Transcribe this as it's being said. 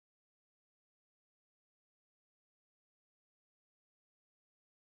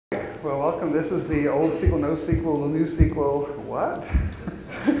Well, welcome. This is the OldSQL, NoSQL, NewSQL. What?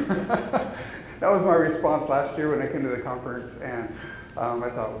 That was my response last year when I came to the conference, and I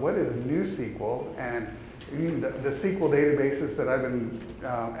thought, what is NewSQL? And the SQL databases that I've been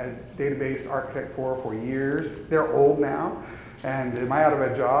a database architect for years, they're old now. And am I out of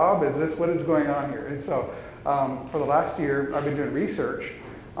a job? What is going on here? And so for the last year, I've been doing research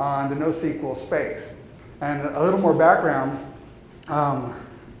on the NoSQL space. And a little more background,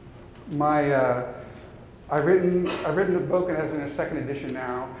 I've written a book, and it's in a second edition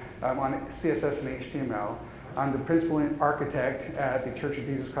now, on CSS and HTML. I'm the principal architect at the Church of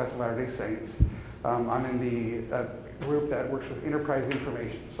Jesus Christ of Latter-day Saints. I'm in the group that works with enterprise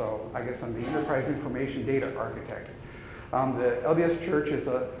information. So I guess I'm the enterprise information data architect. The LDS Church is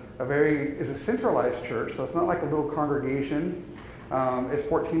a centralized church, so it's not like a little congregation. It's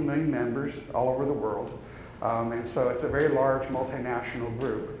 14 million members all over the world. And so it's a very large multinational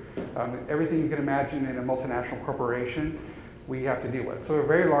group. Everything you can imagine in a multinational corporation, we have to deal with. So a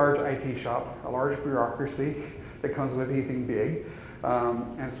very large IT shop, a large bureaucracy that comes with anything big.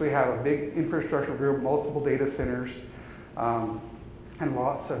 And so we have a big infrastructure group, multiple data centers, and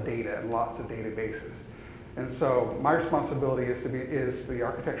lots of data and lots of databases. And so my responsibility is the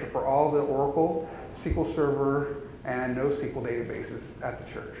architecture for all the Oracle, SQL Server, and NoSQL databases at the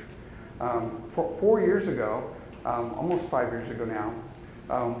church. 4 years ago, almost 5 years ago now,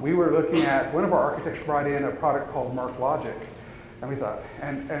 we were looking at, one of our architects brought in a product called MarkLogic. And we thought,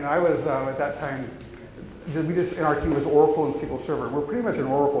 and I was at that time, in our team was Oracle and SQL Server. We're pretty much an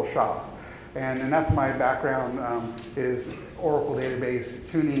Oracle shop. And that's my background, is Oracle database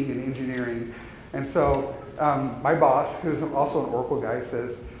tuning and engineering. And so my boss, who's also an Oracle guy,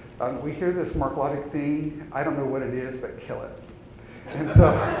 says, we hear this MarkLogic thing, I don't know what it is, but kill it. And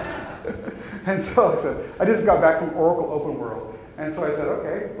so, I said, I just got back from Oracle Open World. And so I said,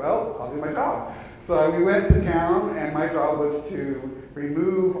 okay, well, I'll do my job. So we went to town, and my job was to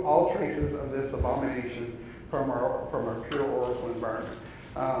remove all traces of this abomination from our pure Oracle environment.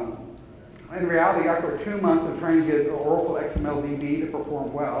 In reality, after 2 months of trying to get the Oracle XML DB to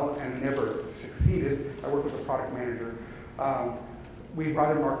perform well, and it never succeeded, I worked with the product manager. We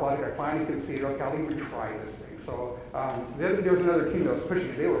brought in MarkLogic. I finally conceded, okay, I'll even try this thing. So there was another team that was pushing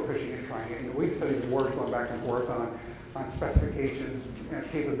it. They were pushing it and trying it. And we just had these wars going back and forth on specifications and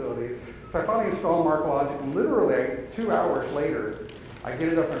capabilities. So I finally installed MarkLogic, and literally 2 hours later, I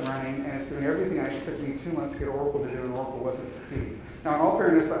get it up and running, and it's doing everything it took me 2 months to get Oracle to do, and Oracle wasn't succeeding. Now, in all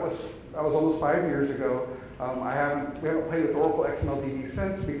fairness, that was almost 5 years ago. We haven't played with Oracle XML DB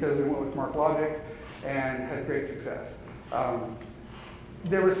since, because we went with MarkLogic and had great success.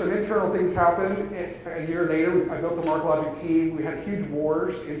 There were some internal things happen. A year later, I built the MarkLogic team. We had huge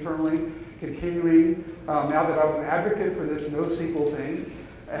wars internally, continuing. Now that I was an advocate for this NoSQL thing,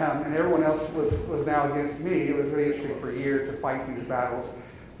 and everyone else was now against me, it was really interesting for a year to fight these battles.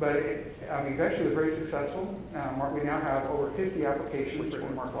 But eventually it was very successful. We now have over 50 applications written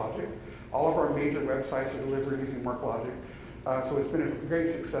in MarkLogic. All of our major websites are delivered using MarkLogic. So it's been a great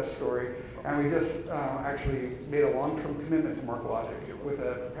success story. And we just actually made a long-term commitment to MarkLogic with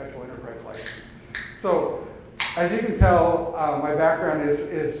a perpetual enterprise license. So as you can tell, my background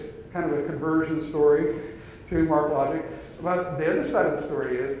is kind of a conversion story to MarkLogic. But the other side of the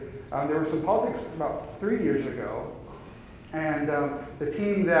story is there were some politics about 3 years ago, and the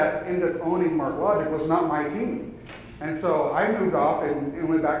team that ended up owning MarkLogic was not my team. And so I moved off and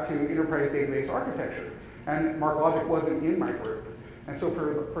went back to enterprise database architecture, and MarkLogic wasn't in my group. And so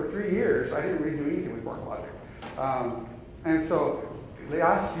for 3 years, I didn't really do anything with MarkLogic. And so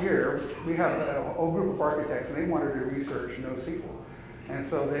last year, we had a whole group of architects, and they wanted to research NoSQL. And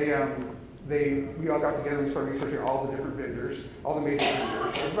so we all got together and started researching all the different vendors, all the major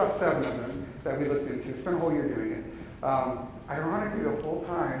vendors. There was about 7 of them that we looked into, spent a whole year doing it. Ironically, the whole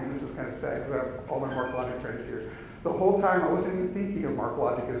time, and this is kind of sad because I have all my MarkLogic friends here, the whole time I wasn't even thinking of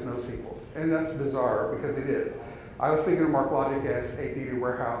MarkLogic as NoSQL. And that's bizarre because it is. I was thinking of MarkLogic as a data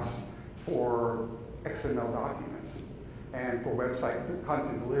warehouse for XML documents and for website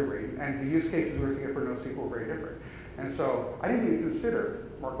content delivery. And the use cases we were thinking for NoSQL were very different. And so I didn't even consider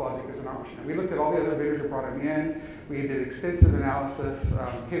MarkLogic as an option. And we looked at all the other vendors that brought them in. We did extensive analysis,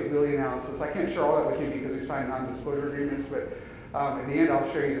 capability analysis. I can't share all that with you because we signed non-disclosure agreements, but in the end, I'll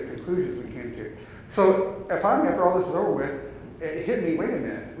show you the conclusions we came to. So finally, after all this is over with, it hit me, wait a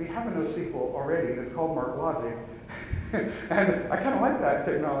minute, we have a NoSQL already, and it's called MarkLogic. And I kind of like that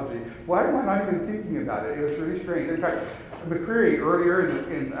technology. Why am I not even thinking about it? It was really strange. In fact, McCreary earlier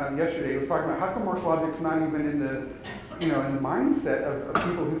in yesterday was talking about how come MarkLogic's not even in in the mindset of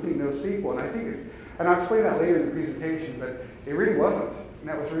people who think NoSQL, and I think and I'll explain that later in the presentation, but it really wasn't, and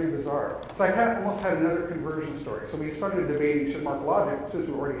that was really bizarre. So I almost had another conversion story. So we started debating, should MarkLogic, since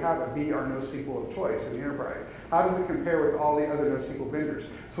we already have it, be our NoSQL of choice in the enterprise? How does it compare with all the other NoSQL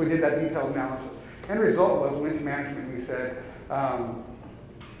vendors? So we did that detailed analysis. And the result was, we went to management and we said,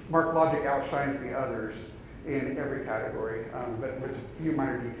 MarkLogic outshines the others in every category, but with a few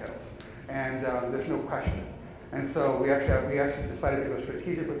minor details. And there's no question. And so we actually decided to go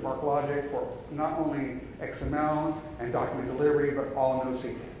strategic with MarkLogic for not only XML and document delivery, but all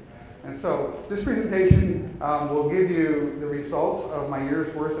NoSQL. And so this presentation will give you the results of my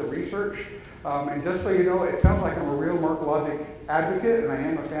year's worth of research. And just so you know, it sounds like I'm a real MarkLogic advocate, and I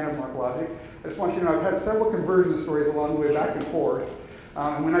am a fan of MarkLogic. I just want you to know I've had several conversion stories along the way back and forth.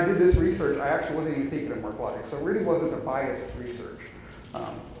 And when I did this research, I actually wasn't even thinking of MarkLogic, so it really wasn't a biased research.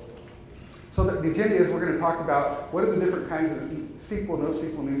 So the agenda is we're going to talk about what are the different kinds of SQL,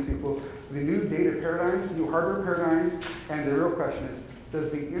 NoSQL, NewSQL, the new data paradigms, new hardware paradigms, and the real question is,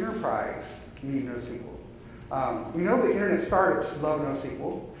 does the enterprise need NoSQL? We know the internet startups love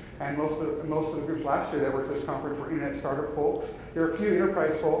NoSQL, and most of the groups last year that were at this conference were internet startup folks. There are a few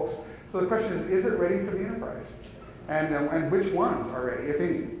enterprise folks. So the question is it ready for the enterprise? And which ones are ready, if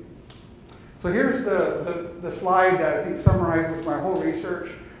any? So here's the slide that I think summarizes my whole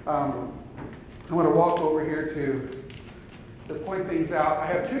research. I want to walk over here to point things out. I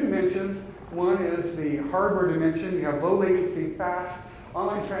have two dimensions. One is the hardware dimension. You have low latency, fast,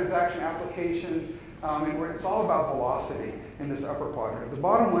 online transaction application, and where it's all about velocity in this upper quadrant. The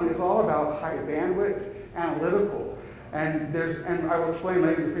bottom one is all about high bandwidth, analytical. And I will explain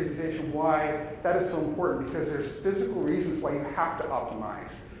later in the presentation why that is so important, because there's physical reasons why you have to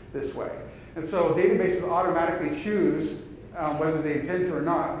optimize this way. And so databases automatically choose, whether they intend to or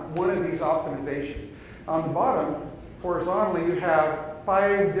not, one of these optimizations. On the bottom, horizontally, you have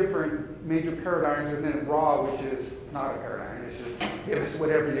 5 different major paradigms, and then raw, which is not a paradigm. It's just give us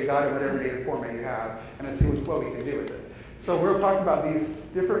whatever you got in whatever data format you have, and let's see what we can do with it. So we'll talk about these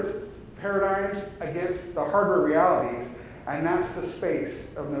different paradigms against the hardware realities, and that's the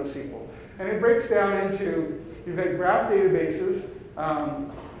space of NoSQL. And it breaks down into, you've got graph databases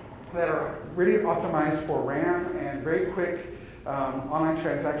that are really optimized for RAM and very quick online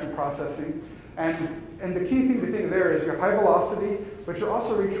transaction processing. And the key thing to think there is you have high velocity, but you're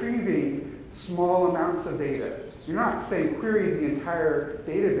also retrieving small amounts of data. You're not saying query the entire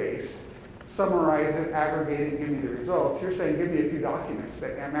database, summarize it, aggregate it, give me the results. You're saying give me a few documents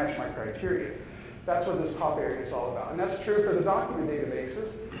that match my criteria. That's what this top area is all about. And that's true for the document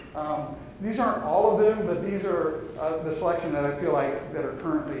databases. These aren't all of them, but these are the selection that I feel like that are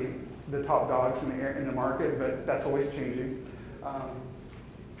currently the top dogs in the market, but that's always changing.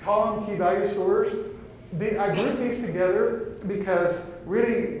 Column key value stores. I group these together because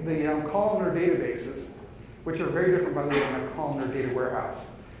really the columnar databases, which are very different by the way than a columnar data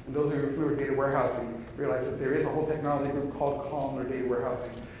warehouse. And those of you who are familiar with data warehousing realize that there is a whole technology group called columnar data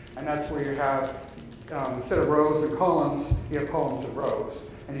warehousing. And that's where you have, instead of rows and columns, you have columns and rows,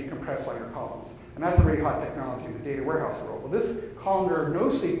 and you compress all your columns. And that's a really hot technology in the data warehouse world. Well, this columnar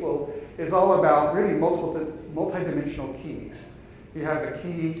NoSQL is all about really multi-dimensional keys. You have a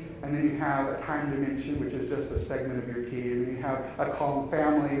key, and then you have a time dimension, which is just a segment of your key, and then you have a column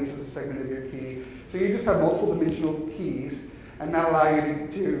family, which is a segment of your key. So you just have multiple dimensional keys, and that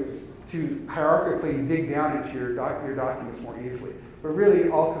allows you to hierarchically dig down into your documents more easily. But really,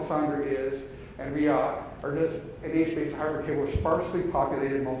 all Cassandra is, and Riot, are just an H-based hardware table with sparsely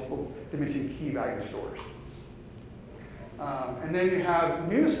populated multiple dimension key value stores. And then you have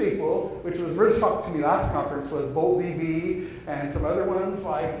NewSQL, which was really talked to me last conference, was VoltDB and some other ones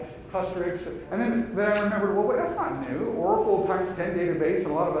like Clusterix. And then I remembered, well, that's not new. Oracle times 10 database and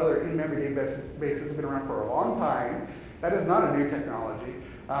a lot of other in-memory databases have been around for a long time. That is not a new technology.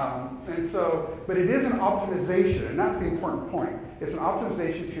 But it is an optimization, and that's the important point. It's an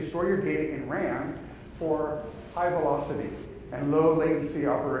optimization to store your data in RAM for high velocity and low latency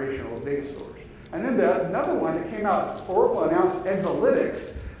operational data stores. And then another one that came out, Oracle announced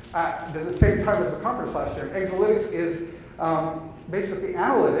Exalytics at the same time as the conference last year. Exalytics is basically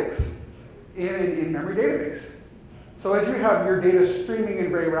analytics in an in-memory database. So as you have your data streaming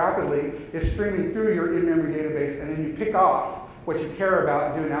in very rapidly, it's streaming through your in-memory database, and then you pick off what you care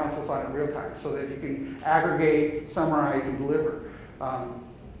about and do analysis on it in real time so that you can aggregate, summarize, and deliver.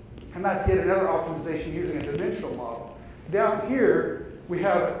 And that's yet another optimization using a dimensional model. Down here, we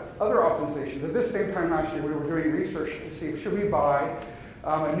have other optimizations. At this same time last year, we were doing research to see should we buy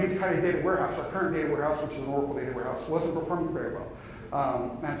a new kind of data warehouse. Our current data warehouse, which is an Oracle data warehouse, wasn't performing very well.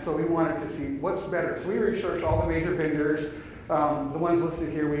 And so we wanted to see what's better. So we researched all the major vendors. The ones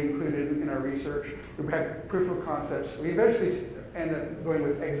listed here we included in our research. We had proof of concepts. We eventually ended up going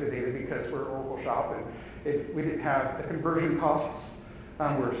with Exadata because we're an Oracle shop and we didn't have the conversion costs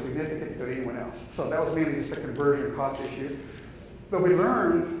were significant to go to anyone else. So that was mainly just a conversion cost issue. But we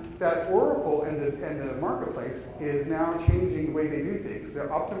learned that Oracle and the marketplace is now changing the way they do things. They're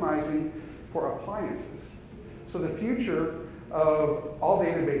optimizing for appliances. So the future of all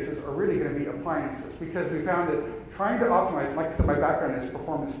databases are really going to be appliances because we found that trying to optimize, like I said, my background is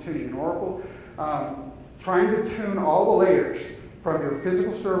performance tuning in Oracle, trying to tune all the layers from your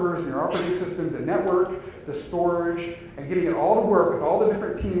physical servers, your operating system, the network, the storage, and getting it all to work with all the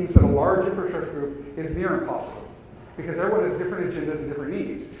different teams in a large infrastructure group is near impossible because everyone has different agendas and different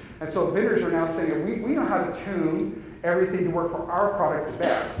needs. And so vendors are now saying, we know how to tune everything to work for our product the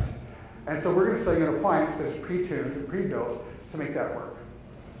best. And so we're going to sell you an appliance that is pre-tuned and pre-built to make that work.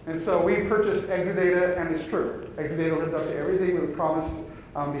 And so we purchased Exadata, and it's true. Exadata lived up to everything we promised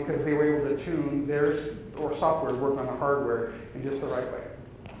because they were able to tune their software to work on the hardware in just the right way.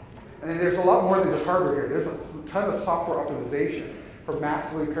 And then there's a lot more than just hardware here. There's a ton of software optimization for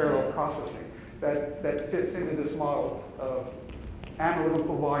massively parallel processing that fits into this model of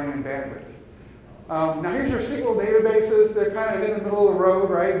analytical volume and bandwidth. Now here's your SQL databases. They're kind of in the middle of the road,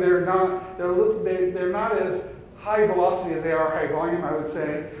 right? They're not as high velocity as they are high volume, I would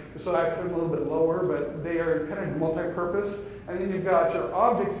say. So I put them a little bit lower, but they are kind of multi-purpose. And then you've got your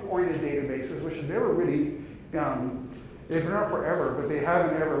object-oriented databases, which have never really, they've been around forever, but they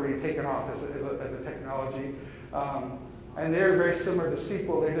haven't ever really taken off as a technology. And they're very similar to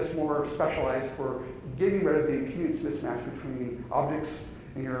SQL. They're just more specialized for getting rid of the impedance mismatch between objects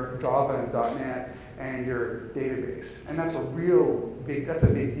in your Java and .NET and your database. And that's a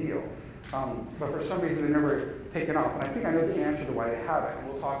big deal. But for some reason, they've never taken off. And I think I know the answer to why they haven't, and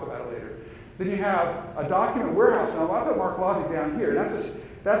we'll talk about it later. Then you have a document warehouse, and a lot of MarkLogic down here. And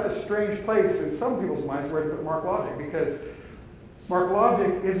that's a strange place in some people's minds where to put MarkLogic, because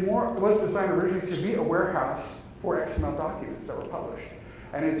MarkLogic was designed originally to be a warehouse for XML documents that were published.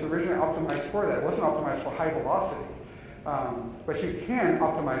 And it's originally optimized for that. It wasn't optimized for high velocity. But you can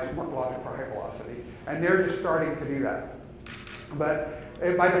optimize MarkLogic for high velocity. And they're just starting to do that. But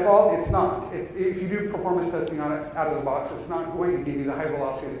by default, it's not. If you do performance testing on it out of the box, it's not going to give you the high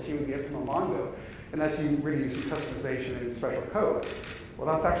velocity that you would get from a Mongo unless you really use some customization and special code. Well,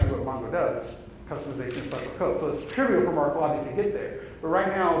 that's actually what Mongo does. It's customization and special code. So it's trivial for MarkLogic to get there. But right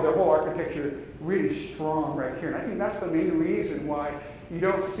now, their whole architecture is really strong right here. And I think that's the main reason why you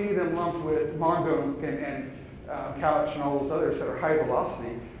don't see them lumped with Mongo and Couch and all those others that are high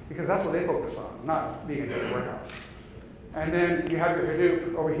velocity, because that's what they focus on, not being a data warehouse. And then you have your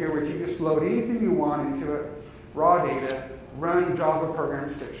Hadoop over here, which you just load anything you want into it, raw data, run Java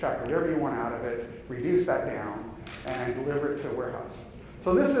programs to extract whatever you want out of it, reduce that down, and deliver it to a warehouse.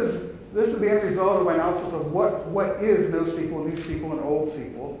 So this is the end result of my analysis of what is NoSQL, NewSQL, and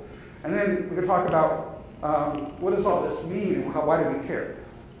OldSQL. And then we can talk about what does all this mean and why do we care?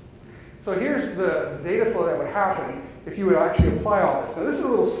 So here's the data flow that would happen if you would actually apply all this. Now this is a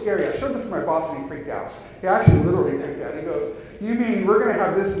little scary. I showed this to my boss and he freaked out. He actually literally freaked out. He goes, you mean we're going to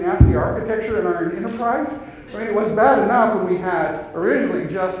have this nasty architecture in our enterprise? I mean, it was bad enough when we had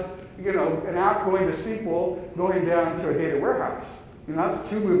originally just an app going to SQL going down to a data warehouse. That's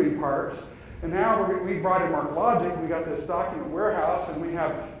two moving parts. And now we brought in MarkLogic. We got this document warehouse, and we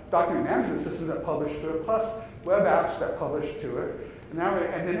have document management systems that publish to it, plus web apps that publish to it. And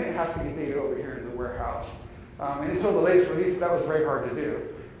then it has to get data over here in the warehouse. And until the latest release, that was very hard to do.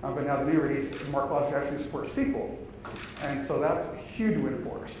 But now the new release, MarkLogic actually supports SQL. And so that's a huge win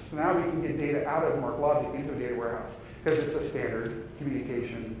for us. So now we can get data out of MarkLogic into a data warehouse because it's a standard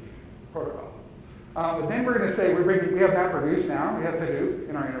communication protocol. But then we're going to say we have MapReduce now. We have Hadoop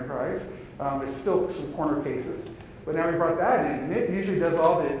in our enterprise. It's still some corner cases. But now we brought that in. And it usually does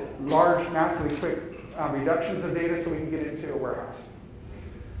all the large, massively quick reductions of data so we can get it into a warehouse.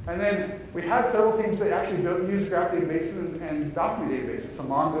 And then we had several teams that actually use graph databases and document databases, some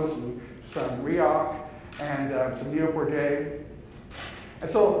Mongo, some React, and some Neo4j. And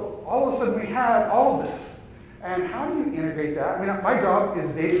so all of a sudden we had all of this. And how do you integrate that? I mean, my job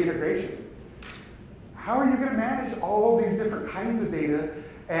is data integration. How are you going to manage all of these different kinds of data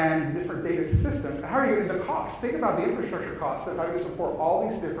and different data systems? How are you going to the costs? Think about the infrastructure costs if I would support all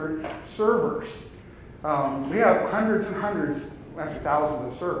these different servers. We have hundreds and hundreds, actually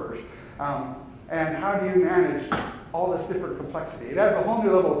thousands of servers. And how do you manage all this different complexity? It adds a whole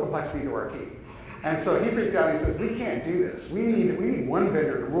new level of complexity to our team. And so he freaked out and he says, we can't do this. We need one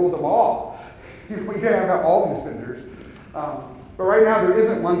vendor to rule them all. We can't have all these vendors. But But right now, there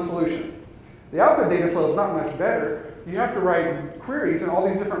isn't one solution. The output data flow is not much better. You have to write queries in all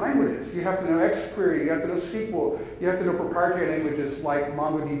these different languages. You have to know XQuery, you have to know SQL, you have to know proprietary languages like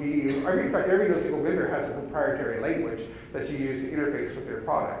MongoDB. In fact, every NoSQL vendor has a proprietary language that you use to interface with their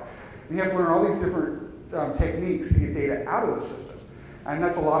product. And you have to learn all these different techniques to get data out of the system. And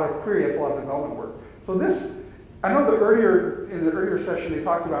that's a lot of query, that's a lot of development work. So this, I know that in the earlier session they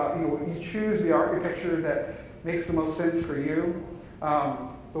talked about, you choose the architecture that makes the most sense for you.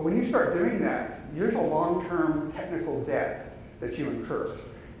 But when you start doing that, there's a long-term technical debt that you incur.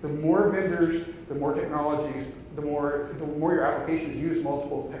 The more vendors, the more technologies, the more your applications use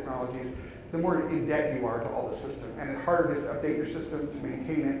multiple technologies, the more in debt you are to all the system. And it's harder to update your system, to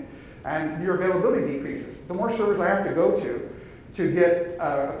maintain it, and your availability decreases. The more servers I have to go to get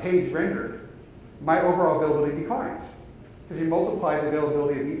a page rendered, my overall availability declines. Because you multiply the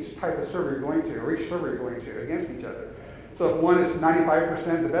availability of each type of server you're going to, or each server you're going to, against each other. So if one is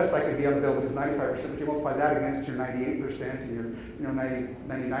 95%, the best I could be on availability is 95%, but you multiply that against your 98% and your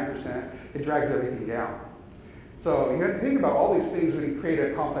 99%, it drags everything down. So you have to think about all these things when you create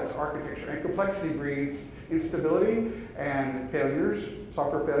a complex architecture. And complexity breeds instability and failures,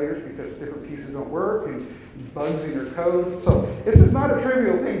 software failures, because different pieces don't work, and bugs in your code. So this is not a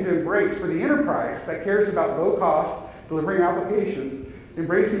trivial thing to embrace. For the enterprise that cares about low cost, delivering applications,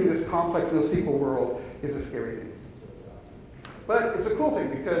 embracing this complex NoSQL world is a scary thing. But it's a cool thing,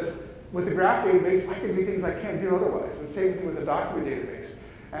 because with the graph database, I can do things I can't do otherwise. The same thing with the document database.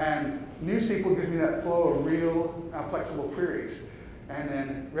 And NewSQL gives me that flow of real, flexible queries. And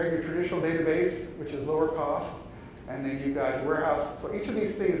then regular traditional database, which is lower cost. And then you've got your warehouse. So each of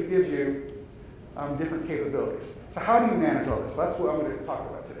these things gives you different capabilities. So how do you manage all this? That's what I'm going to talk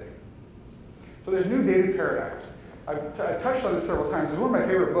about today. So there's new data paradigms. I've touched on this several times. One of my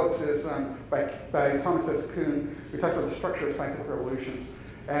favorite books is by Thomas S. Kuhn. We talked about the structure of scientific revolutions.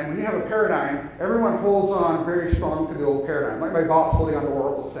 And when you have a paradigm, everyone holds on very strong to the old paradigm. Like my boss holding on to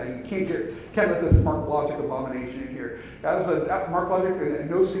Oracle, saying, you can't let this MarkLogic abomination in here. MarkLogic and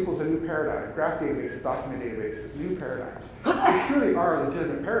NoSQL is a new paradigm. Graph databases, document databases, new paradigms. They truly are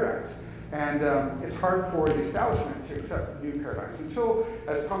legitimate paradigms. And it's hard for the establishment to accept new paradigms until,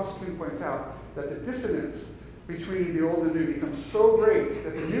 as Thomas Kuhn points out, that the dissonance between the old and the new becomes so great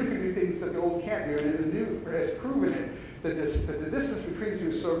that the new can do things that the old can't do, and the new has proven it, that the distance between the two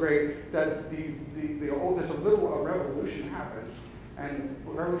is so great that the old, there's a revolution happens. And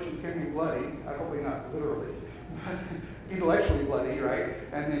revolutions can be bloody, hopefully not literally, but intellectually bloody, right?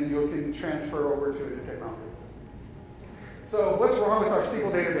 And then you can transfer over to a new technology. So what's wrong with our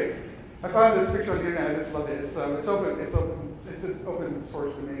SQL databases? I found this picture on the internet, I just love it. It's an open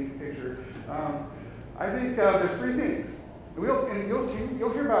source domain picture. I think there's three things.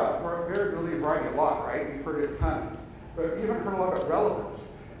 You'll hear about variability and variety a lot, right? You've heard it tons. But you haven't heard a lot about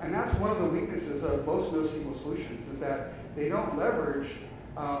relevance. And that's one of the weaknesses of most NoSQL solutions, is that they don't leverage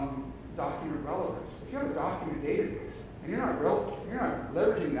document relevance. If you have a document database and you're not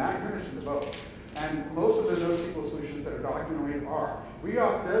leveraging that, you're missing the boat. And most of the NoSQL solutions that are document-oriented are.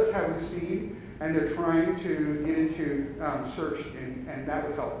 Redoc does have Lucene, and they're trying to get into search, and that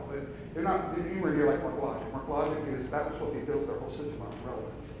would help. But they're not anywhere near like MarkLogic. MarkLogic is, that's what they built their whole system on,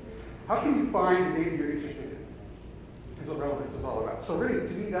 relevance. How can you find the data you're interested in? Is what relevance is all about. So really,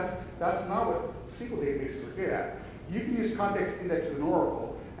 to me, that's not what SQL databases are good at. You can use context indexes in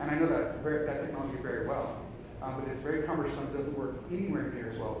Oracle, and I know that technology very well, but it's very cumbersome. It doesn't work anywhere near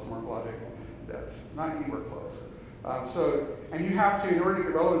as well as MarkLogic does, not anywhere close. And you have to, in order to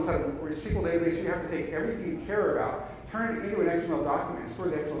get relevance out of a SQL database, you have to take everything you care about, turn it into an XML document, and store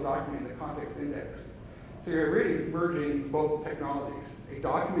the XML document in the context index. So you're really merging both technologies, a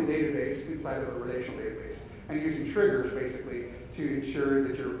document database inside of a relational database, and using triggers, basically, to ensure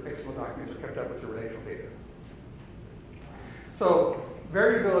that your XML documents are kept up with your relational data. So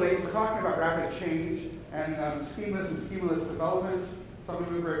variability, we're talking about rapid change, and schemas and schemaless development. So I'm going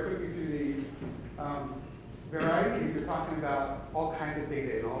to move very quickly through these. Variety, you're talking about all kinds of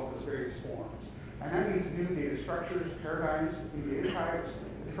data in all of those various forms. And that means new data structures, paradigms, new data types,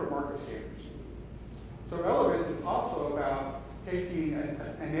 different markup standards. So relevance is also about taking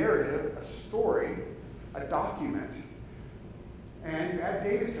a narrative, a story, a document, and you add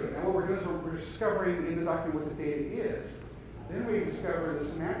data to it. And what we're doing is we're discovering in the document what the data is. Then we discover the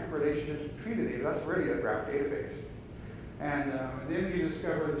semantic relationships between the data. That's already a graph database. And then you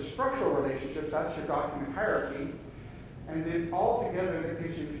discover the structural relationships. That's your document hierarchy. And then all together, that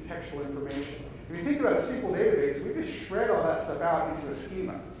gives you contextual information. If you think about a SQL database, we just shred all that stuff out into a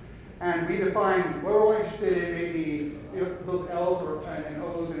schema. And we define what we're interested in, maybe those L's and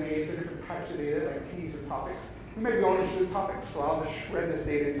O's and A's, the different types of data, like T's or topics, You may be only interested in topics, so I'll just shred this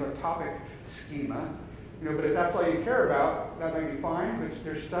data into a topic schema. But if that's all you care about, that might be fine, but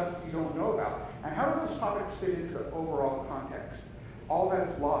there's stuff you don't know about. And how do those topics fit into the overall context? All that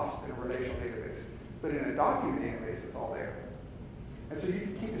is lost in a relational database. But in a document database, it's all there. And so you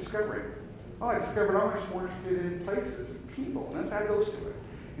can keep discovering. Oh, I discovered I'm much more interested in places and people, and let's add those to it.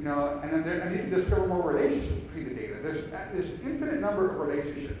 And you can discover more relationships between the data. There's this infinite number of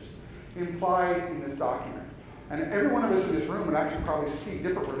relationships implied in this document. And every one of us in this room would actually probably see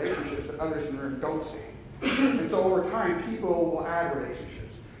different relationships that others in the room don't see. And so over time, people will add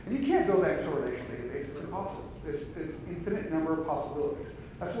relationships. And you can't build that into a relational database. It's impossible. It's infinite number of possibilities.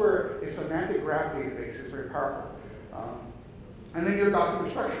 That's where a semantic graph database is very powerful. And then your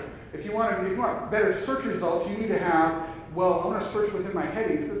document structure. If you want better search results, you need to have, well, I'm going to search within my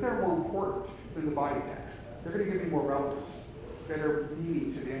headings because they're more important than the body text. They're going to give me more relevance, better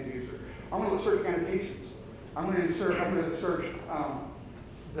meaning to the end user. I'm going to search annotations. I'm going to search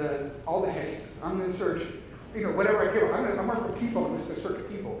all the headings. I'm going to search, whatever I get. I'm going to put people. I'm just going to search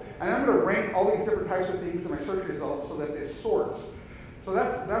people, and I'm going to rank all these different types of things in my search results so that it sorts. So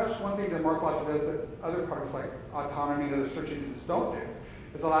that's one thing that MarkLogic does that other products like Autonomy and other search engines don't do.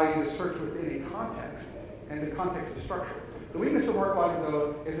 Is allow you to search within a context, and the context is structured. The weakness of MarkLogic,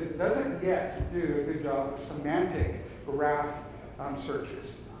 though, is it doesn't yet do a good job of semantic graph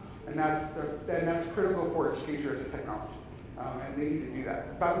searches. And that's critical for its future as a technology. And they need to do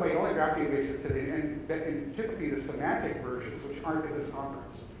that. By the way, only graph databases today, and typically the semantic versions, which aren't at this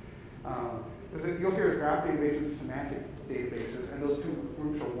conference. Because you'll hear graph databases and semantic databases, and those two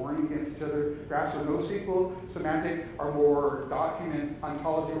groups are warring against each other. Graphs are NoSQL, semantic are more document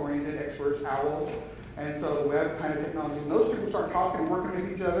ontology-oriented experts, OWL. And so the web kind of technologies, and those two groups aren't talking and working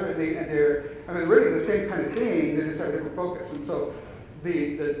with each other, and they're really the same kind of thing, they just have a different focus. And so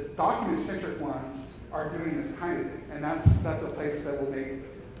the document-centric ones are doing this kind of thing, and that's a place that will make,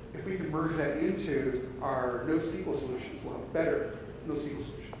 if we can merge that into our NoSQL solutions, we'll have better NoSQL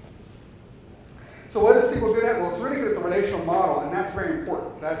solutions. So what is SQL good at? Well, it's really good at the relational model, and that's very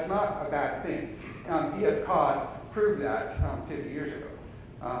important. That's not a bad thing. E.F. Codd proved that 50 years ago.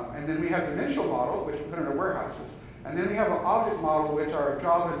 And then we have dimensional model, which we put in our warehouses. And then we have an object model, which are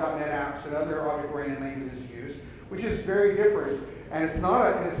Java, .NET apps, and other object-oriented languages use, which is very different. And it's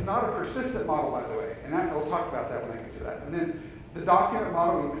not a persistent model, by the way. And we'll talk about that when I get to that. And then the document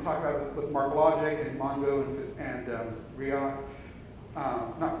model, we can talk about with MarkLogic and Mongo and React.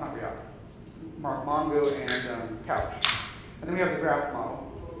 Not React. Mongo and Couch. And then we have the graph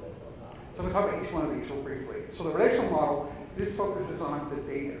model. So I'm going to talk about each one of these real briefly. So the relational model, this focuses on the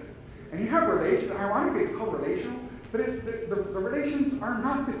data. And you have relations, ironically it's called relational, but the relations are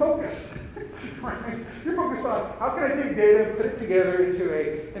not the focus. Right? You're focused on how can I take data and put it together into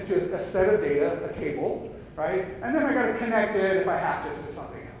a set of data, a table, right? And then I got to connect it if I have to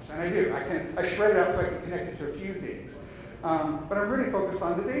something else. And I do. I shred it out so I can connect it to a few things. But I'm really focused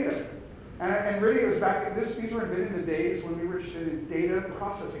on the data. And really, it was back, these were invented in the days when we were interested in data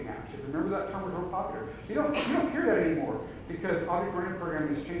processing apps. If you remember that term was real popular. You don't hear that anymore because object-oriented programming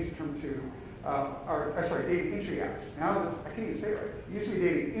has changed the term to, data entry apps. Now, I can't even say it right. It used to be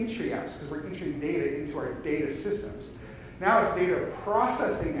data entry apps because we're entering data into our data systems. Now it's data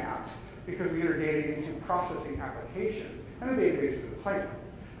processing apps because we enter data into processing applications. And the database is a cycle.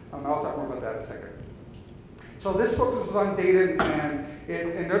 I'll talk more about that in a second. So this focuses on data,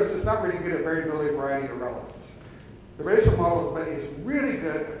 and notice it's not really good at variability, variety, or relevance. The relational model is really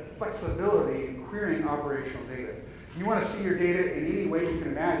good at flexibility in querying operational data. You want to see your data in any way you can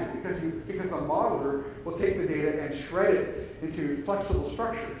imagine because the modeler will take the data and shred it into flexible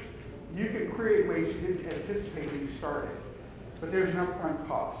structures. You can create ways you didn't anticipate when you started. But there's an upfront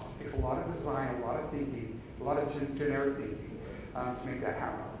cost. It takes a lot of design, a lot of thinking, a lot of generic thinking to make that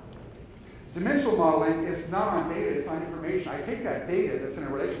happen. Dimensional modeling is not on data, it's on information. I take that data that's in a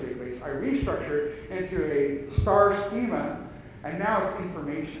relational database, I restructure it into a star schema, and now it's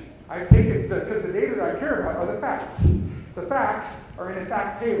information. I take it, because the data that I care about are the facts. The facts are in a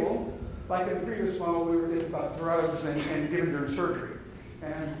fact table, like in the previous model we were doing about drugs and given during surgery.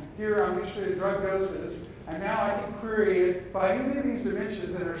 And here I'm interested in drug doses, and now I can query it by any of these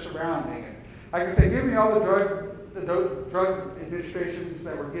dimensions that are surrounding it. I can say, give me all the drug administrations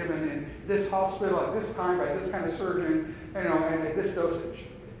that were given in this hospital at this time by this kind of surgeon, and at this dosage.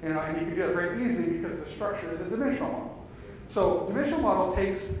 And you can do it very easily because the structure is a dimensional model. So dimensional model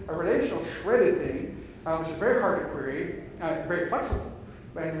takes a relational shredded thing, which is very hard to query, very flexible,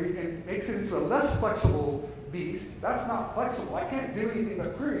 and makes it into a less flexible beast. That's not flexible. I can't do anything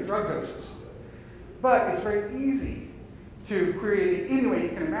but query drug doses. But it's very easy to query it in any way you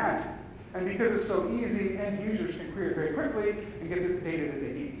can imagine. And because it's so easy, end users can query it very quickly and get the data that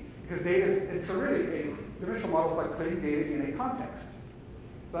they need. Because data is, so really, a dimensional model is like putting data in a context.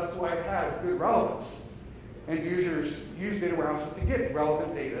 So that's why it has good relevance. End users use data warehouses to get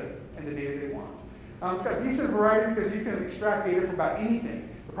relevant data and the data they want. It's got decent variety because you can extract data from about anything.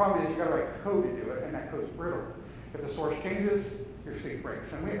 The problem is you've got to write code to do it, and that code's brittle. If the source changes, your sync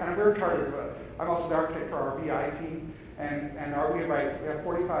breaks. And we're in charge of, I'm also the architect for our BI team, and we have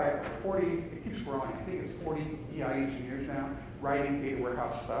 40, it keeps growing. I think it's 40 BI engineers now writing data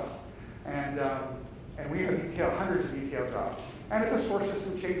warehouse stuff. And we have hundreds of detailed jobs. And if the source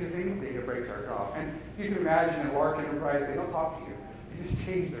system changes anything, it breaks our job. And you can imagine in a large enterprise, they don't talk to you. They just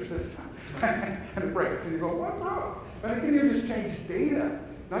change their system, and it breaks. And you go, what's wrong? And they can even just change data,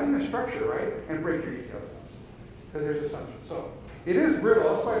 not even structure, right? And break your detailed jobs. Because there's assumptions. So it is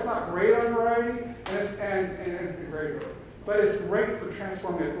brittle. That's why it's not great on variety, and it's very good. But it's great for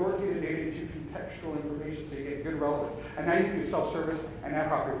transforming authoritative data into contextual information so you get good relevance. And now you can do self-service and ad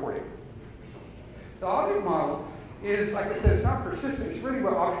hoc reporting. The object model is, like I said, it's not persistent. It's really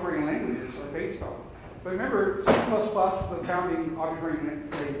what object-oriented languages are based on. But remember, C++, the founding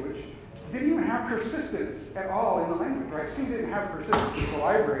object-oriented language, didn't even have persistence at all in the language, right? C didn't have persistence as a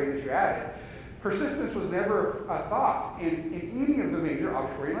library that you added. Persistence was never a thought in any of the major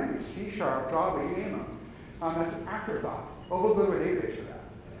object-oriented languages, C#, Java, you name them. That's an afterthought. Well, we'll go to a database for that.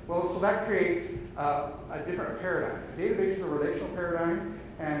 Well, so that creates a different paradigm. A database is a relational paradigm,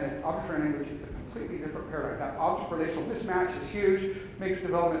 and an object-oriented language is a completely different paradigm. That object-relational mismatch is huge, makes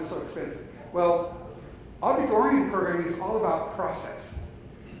development so expensive. Well, object-oriented programming is all about process.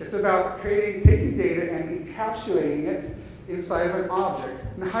 It's about taking data and encapsulating it inside of an object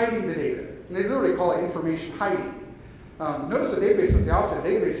and hiding the data. And they literally call it information hiding. Notice the database is the opposite. The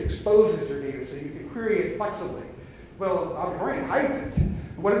database exposes your data so you can query it flexibly. Well, object-oriented hides it.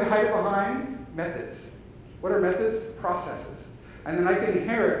 What do they hide it behind? Methods. What are methods? Processes. And then I can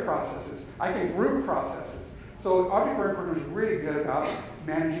inherit processes. I can group processes. So object-oriented programming is really good about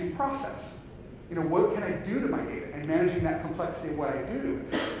managing process. You know, what can I do to my data? And managing that complexity of what I do to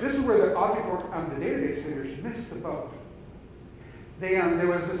it. This is where the database vendors missed the boat. There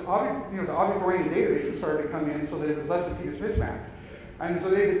was this the object-oriented database that started to come in so that it was less than mismatch. And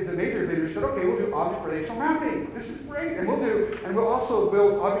so the major vendors said, okay, we'll do object relational mapping. This is great, and we'll also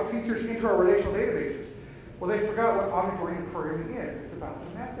build object features into our relational databases. Well, they forgot what object-oriented programming is. It's about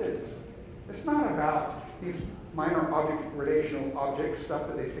the methods. It's not about these minor object relational object stuff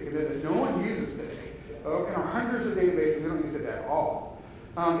that they stick in there that no one uses today. In our hundreds of databases, we don't use it at all.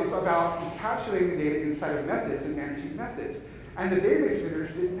 It's about encapsulating the data inside of methods and managing methods. And the database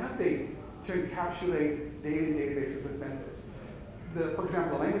vendors did nothing to encapsulate data in databases with methods. For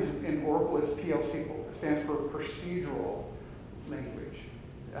example, the language in Oracle is PL/SQL. It stands for procedural language.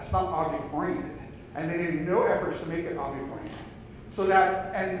 That's not object-oriented. And they did no efforts to make it object-oriented. So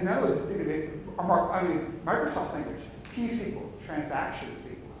that, and another Microsoft's language, T-SQL, transaction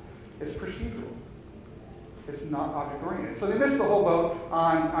SQL, is procedural. It's not object-oriented. So they missed the whole boat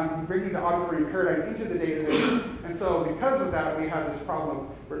on bringing the object-oriented paradigm into the database. And so because of that, we have this problem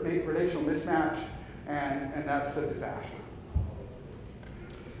of relational mismatch, and that's a disaster.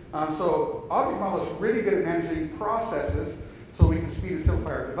 So object model is really good at managing processes so we can speed and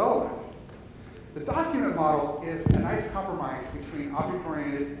simplify our development. The document model is a nice compromise between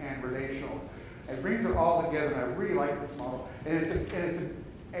object-oriented and relational. It brings it all together, and I really like this model. And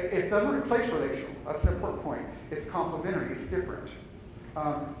it doesn't replace relational. That's an important point. It's complementary. It's different.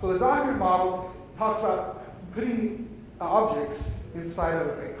 So the document model talks about putting objects inside of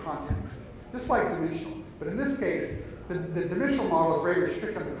a context, just like dimensional. But in this case, the dimensional model is very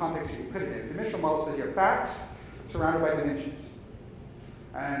restricted on the context you put it in. The dimensional model says you have facts surrounded by dimensions.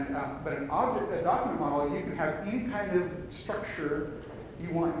 But a document model, you can have any kind of structure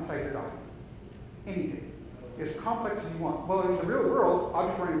you want inside your document. Anything. As complex as you want. Well, in the real world,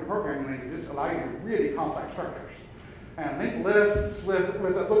 object-oriented programming languages allow you to really complex structures. And linked lists with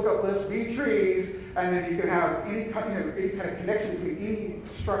a lookup list, B trees, and then you can have any kind of connection between any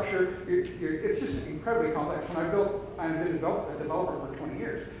structure. It's just incredibly complex. When I've been a developer for 20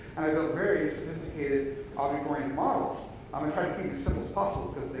 years, and I built very sophisticated object-oriented models. I try to keep it as simple as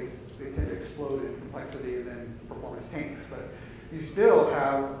possible because they tend to explode in complexity and then performance tanks. But you still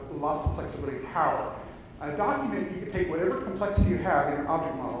have lots of flexibility and power. A document, you can take whatever complexity you have in your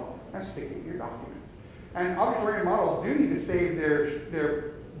object model and stick it in your document. And object-oriented models do need to save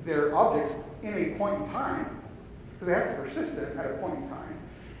their objects in a point in time, because they have to persist it at a point in time.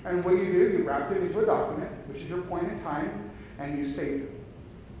 And what you do, you wrap it into a document, which is your point in time, and you save it.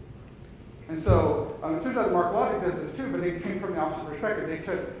 And so it turns out that MarkLogic does this too, but they came from the opposite perspective. They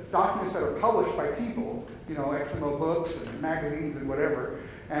took documents that are published by people, XML books and magazines and whatever,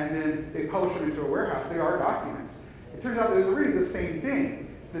 and then they publish them into a warehouse. They are documents. It turns out that they're really the same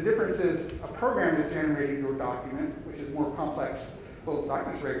thing. The difference is a program is generating your document, which is more complex. Well,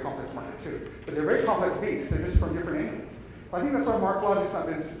 documents are very complex market too, but they're very complex beasts. They're just from different angles. So I think that's why MarkLogic's not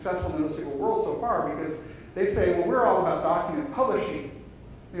been successful in the NoSQL world so far, because they say, well, we're all about document publishing,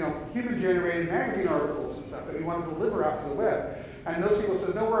 human-generated magazine articles and stuff that we want to deliver out to the web. And NoSQL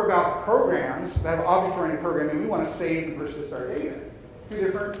says, no, we're about programs that have object-oriented programming. We want to save and persist our data. Two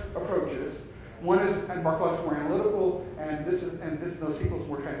different approaches. One is, and MarkLogic is more analytical, and this NoSQL is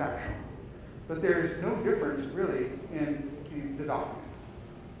more transactional. But there's no difference really in the document.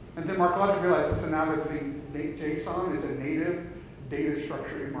 And then MarkLogic realized this, and now they're putting JSON is a native data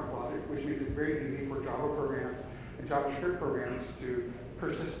structure in MarkLogic, which makes it very easy for Java programs and JavaScript programs to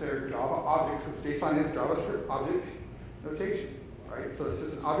persist their Java objects, because JSON is JavaScript object notation, right? So it's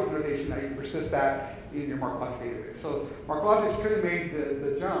just an object notation that you can persist that in your MarkLogic database. So MarkLogic's truly made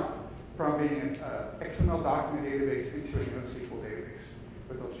the jump from being an XML document database into a NoSQL database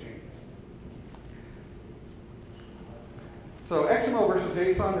with those changes. So XML versus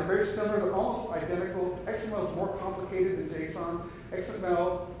JSON, they're very similar, they're almost identical. XML is more complicated than JSON.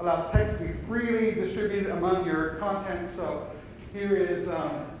 XML allows text to be freely distributed among your content. So here's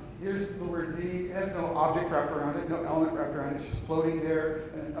the word D. It has no object wrapped around it, no element wrapped around it. It's just floating there,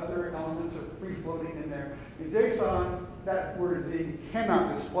 and other elements are free floating in there. In JSON, that word D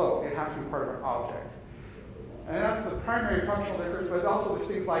cannot just float. It has to be part of an object. And that's the primary functional difference, but also there's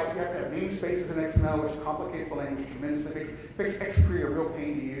things like you have to have namespaces in XML, which complicates the language tremendously. It makes XQuery a real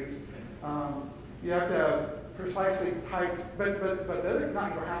pain to use. You have to have precisely typed, but the other,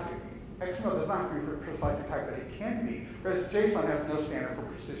 not you don't have to. XML does not have to be precisely typed, but it can be. Whereas JSON has no standard for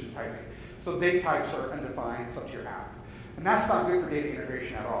precision typing. So date types are undefined, it's up to your app. And that's not good for data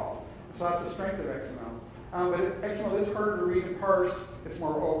integration at all. So that's the strength of XML. But XML is harder to read and parse. It has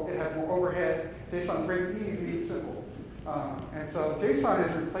more overhead. JSON is very easy and simple. And so JSON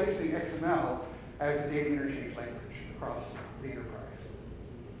is replacing XML as a data interchange language across the enterprise,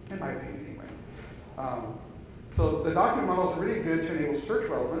 in my opinion anyway. So the document model is really good to enable search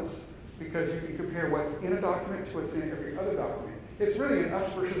relevance, because you can compare what's in a document to what's in every other document. It's really an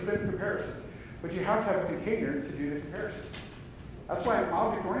us versus them comparison. But you have to have a container to do the comparison. That's why an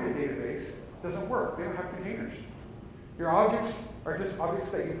object-oriented database doesn't work. They don't have containers. Your objects are just objects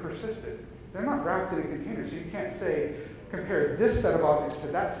that you persisted. They're not wrapped in a container, so you can't say, compare this set of objects to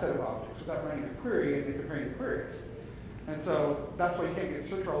that set of objects without running a query and then comparing the queries. And so that's why you can't get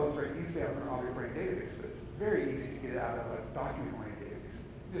search relevance very easily out of an object-oriented database, but it's very easy to get it out of a document-oriented database.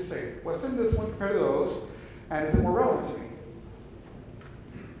 You just say, what's in this one compared to those, and is it more relevant to me?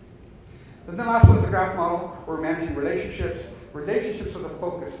 And then the last one is the graph model, where we're managing relationships. Relationships are the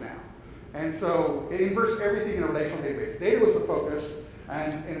focus now. And so it inverts everything in a relational database. Data was the focus,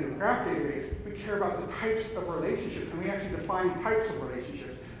 and in a graph database, we care about the types of relationships, and we actually define types of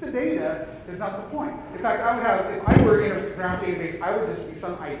relationships. The data is not the point. In fact, I would have, if I were in a graph database, I would just be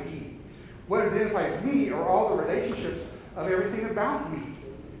some ID. What identifies me are all the relationships of everything about me.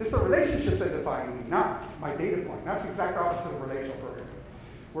 It's the relationships that define me, not my data point. That's the exact opposite of relational programming,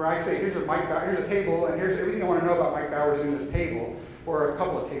 where I say, here's a table, and here's everything I want to know about Mike Bowers in this table, or a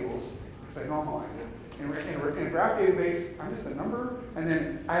couple of tables, because I normalize it. In a graph database, I'm just a number, and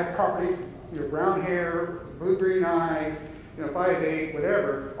then I have properties, brown hair, blue-green eyes, 5'8",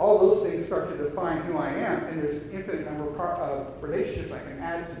 whatever. All those things start to define who I am, and there's an infinite number of relationships I can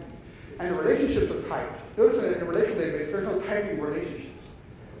add to me. And the relationships are typed. Notice in a relational database, there's no typing relationships.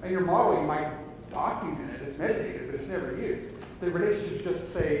 In your model, you might document it as metadata, but it's never used. The relationships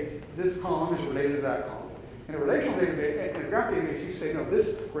just say, this column is related to that column. In a relational database, in a graph database, you say, no,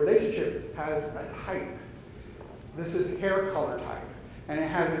 this relationship has a type. This is hair color type. And it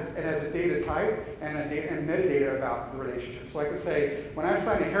has a data type and metadata about the relationship. So I could say, when I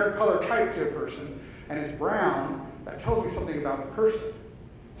assign a hair color type to a person and it's brown, that tells me something about the person.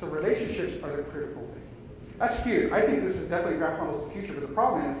 So relationships are the critical thing. That's huge. I think this is definitely graph models of the future, but the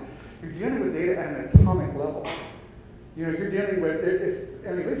problem is you're dealing with data at an atomic level. You're dealing with, at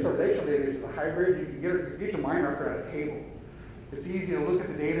least a relational database is a hybrid. You can get your mind wrapped around a table. It's easy to look at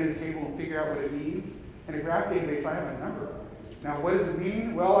the data in the table and figure out what it means. In a graph database, I have a number. Now, what does it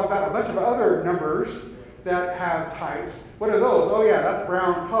mean? Well, I've got a bunch of other numbers that have types. What are those? Oh, yeah, that's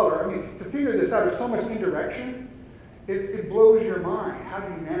brown color. I mean, to figure this out, there's so much indirection, it blows your mind. How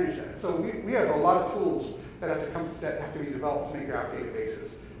do you manage that? So we have a lot of tools that have to be developed to make graph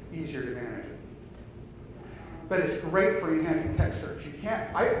databases easier to manage. but it's great for enhancing text search. You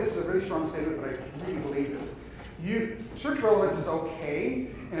can't, this is a really strong statement, but I really believe this. Search relevance is okay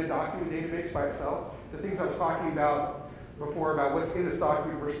in a document database by itself. The things I was talking about before about what's in this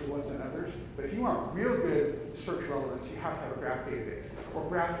document versus what's in others. But if you want real good search relevance, you have to have a graph database or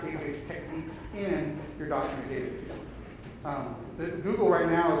graph database techniques in your document database. Google right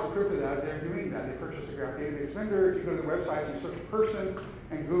now is proof of that. They're doing that. They purchased a graph database vendor. If you go to the website and you search a person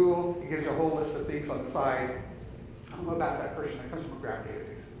and Google, it gives you a whole list of things on the side about that person that comes from a graph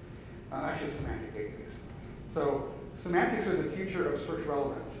database, actually a semantic database. So semantics are the future of search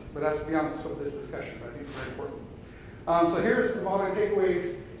relevance, but that's beyond the scope of this discussion, but I think it's very important. So here's the modeling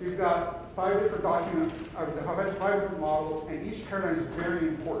takeaways. We've got 5 different models, and each paradigm is very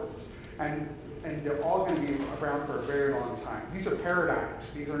important. And they're all going to be around for a very long time. These are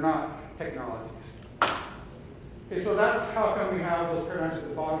paradigms. These are not technologies. Okay, so that's how come we have those paradigms at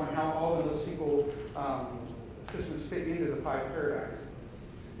the bottom and how all of those SQL systems fit into the 5 paradigms.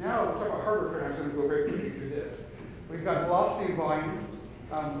 Now we'll talk about hardware paradigms. I'm going to go very quickly through this. We've got velocity and volume.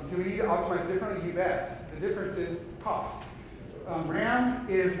 Do we need to optimize differently? You bet. The difference is cost. RAM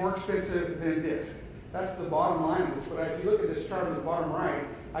is more expensive than disk. That's the bottom line of this. But if you look at this chart on the bottom right,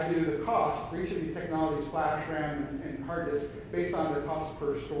 I do the cost for each of these technologies, flash, RAM, and hard disk, based on their cost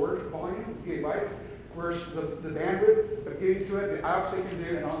per storage volume, gigabytes, versus the bandwidth of getting to it, the IOPS they can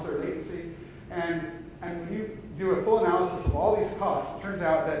do, and also their latency. And when you do a full analysis of all these costs, it turns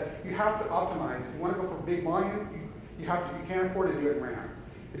out that you have to optimize. If you want to go for big volume, you can't afford to do it in RAM.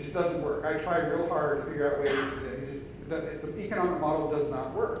 It just doesn't work. I tried real hard to figure out ways that the economic model does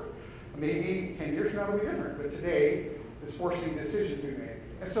not work. Maybe 10 years from now it'll be different, but today it's forcing decisions to be made.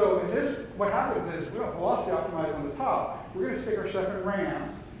 And so in this, what happens is we don't velocity optimize on the top. We're going to stick our stuff in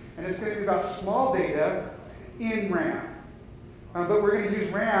RAM, and it's going to be about small data in RAM. But we're going to use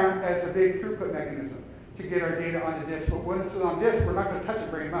RAM as a big throughput mechanism to get our data onto disk. But when it's on disk, we're not going to touch it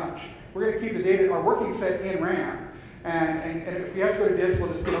very much. We're going to keep the data, our working set in RAM. And if we have to go to disk,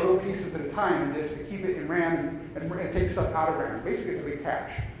 we'll just get little pieces at a time in disk to keep it in RAM and take stuff out of RAM. Basically, it's a big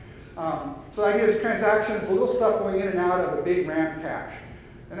cache. So the idea is transactions, little stuff going in and out of a big RAM cache.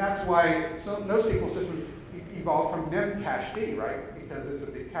 And that's why NoSQL systems evolved from memcached, right? Because it's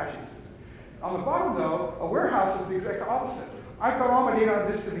a big caching system. On the bottom, though, a warehouse is the exact opposite. I've got all my data on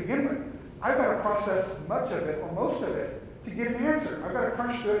disk to begin with. I've got to process much of it, or most of it, to get an answer. I've got to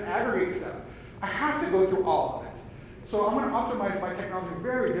crunch through and aggregate stuff. I have to go through all of it. So I'm going to optimize my technology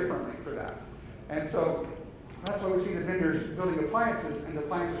very differently for that. And so that's why we see the vendors building appliances, and the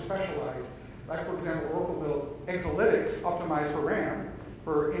appliances are specialized. Like, for example, Oracle built Exalytics optimized for RAM,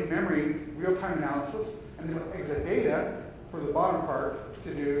 for in-memory real-time analysis, and then Exadata for the bottom part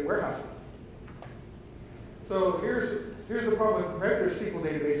to do warehousing. So here's the problem with regular SQL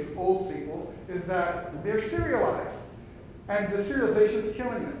databases, OldSQL, is that they're serialized, and the serialization is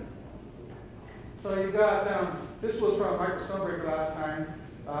killing them. So you've got, this was from Micro Stonebreaker last time.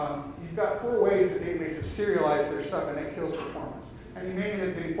 You've got 4 ways that databases serialize their stuff, and it kills performance. And you may end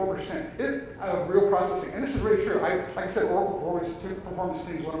up getting 4% of real processing. And this is really true. Like I said, Oracle performance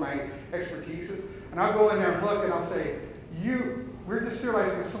tuning is one of my expertises. And I'll go in there and look, and I'll say, we're just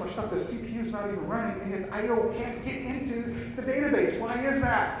serializing so much stuff that the CPU's not even running, and yet IO can't get into the database. Why is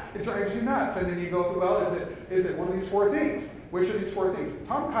that? It drives you nuts. And then you go, well, is it one of these 4 things? Which of these 4 things?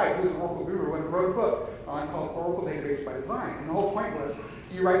 Tom Kite, who's an Oracle guru, wrote a book called Oracle Database by Design. And the whole point was,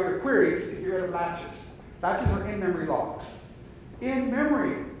 you write your queries to get rid of latches. Latches are in-memory logs.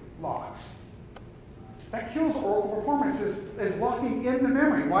 In-memory logs. That kills Oracle performance, is locking in the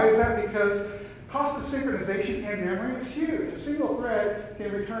memory. Why is that? Because cost of synchronization in memory is huge. A single thread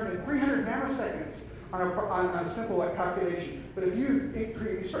can return in 300 nanoseconds on a simple calculation. But if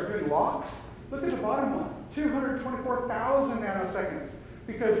you start doing locks, look at the bottom one, 224,000 nanoseconds,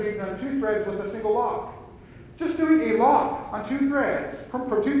 because we've done 2 threads with a single lock. Just doing a lock on 2 threads,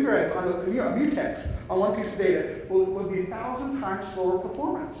 for 2 threads on a mutex on one piece of data will be 1,000 times slower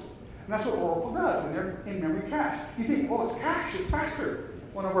performance. And that's what Oracle does in their in-memory cache. You think, oh, it's cache, it's faster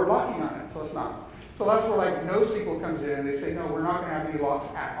when we're locking on it, so it's not. So that's where like NoSQL comes in, and they say, no, we're not going to have any locks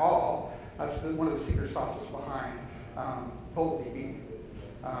at all. That's one of the secret sauces behind VoltDB.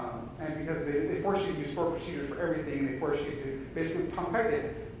 And because they force you to use store procedures for everything, and they force you to basically compacted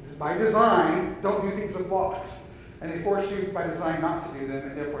it. By design, don't do things with blocks. And they force you by design not to do them,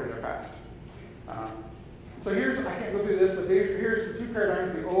 and therefore they're fast. So I can't go through this, but here's the 2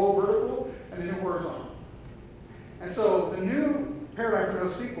 paradigms, the old vertical and the new horizontal. And so the new paradigm for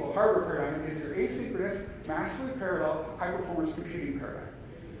NoSQL, hardware paradigm, is your asynchronous, massively parallel, high-performance computing paradigm.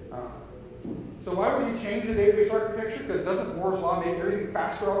 So why would you change the database architecture? Because doesn't Moore's law make everything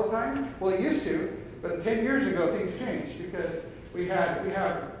faster all the time? Well, it used to, But 10 years ago, things changed because we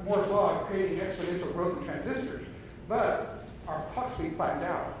have Moore's law creating exponential growth in transistors, but our clock speed flattened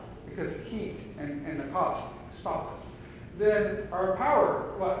out because heat and the cost stopped us. Then our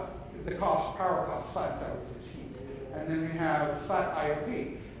power, power cost flattens out with heat. And then we have flat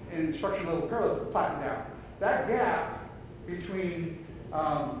IOP, instruction level parallelism flattened out. That gap between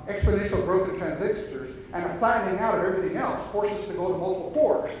exponential growth in transistors and a flattening out of everything else forces us to go to multiple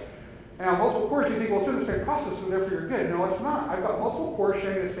cores. Now, multiple cores, you think, well, it's in the same processor, therefore you're good. No, it's not. I've got multiple cores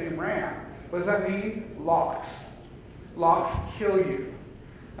sharing the same RAM. What does that mean? Locks. Locks kill you.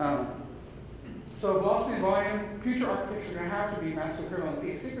 So velocity and volume, future architecture are going to have to be massive parallel and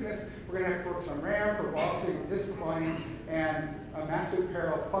asynchronous. We're going to have to focus on RAM for velocity, disk volume, and massive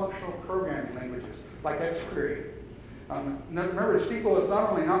parallel functional programming languages like XQuery. Remember, SQL is not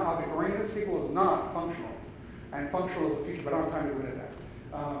only not object-oriented, SQL is not functional. And functional is a feature, but I don't have time to go into that.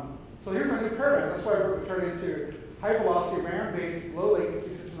 So here's our new paradigm. That's why we're turning into high velocity, RAM-based, low latency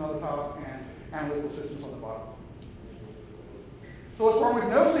systems on the top and analytical systems on the bottom. So what's wrong with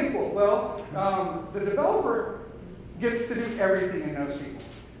NoSQL? Well, the developer gets to do everything in NoSQL.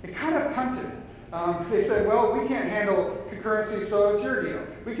 It kind of punted. They said, well, we can't handle concurrency, so it's your deal.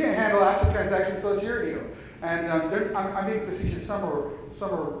 We can't handle ACID transactions, so it's your deal. And I'm being facetious. Some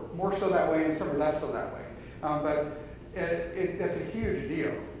are more so that way, and some are less so that way. But that's a huge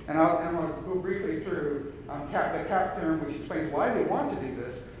deal. And I'm going to go briefly through the CAP theorem, which explains why they want to do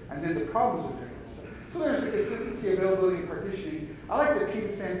this, and then the problems of doing this. So there's the consistency, availability, and partitioning. I like the P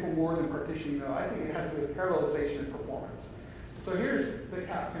to stand for more than partitioning, though. I think it has to do with parallelization and performance. So here's the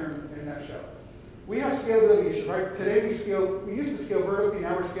CAP theorem in a nutshell. We have scalability issues, right? Today we used to scale vertically,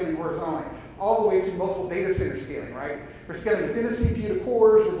 now we're scaling horizontally, all the way to multiple data center scaling, right? We're scaling within a CPU to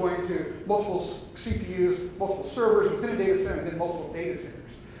cores, we're going to multiple CPUs, multiple servers within a data center, and then multiple data centers.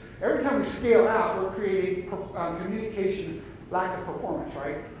 Every time we scale out, we're creating communication lack of performance,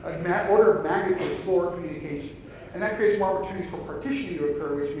 right? Order of magnitude slower communications. And that creates more opportunities for partitioning to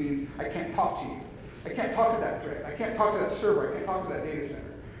occur, which means I can't talk to you. I can't talk to that thread. I can't talk to that server. I can't talk to that data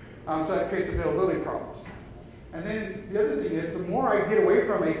center. So that creates availability problems. And then the other thing is, the more I get away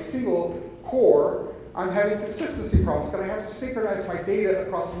from a single core, I'm having consistency problems because I have to synchronize my data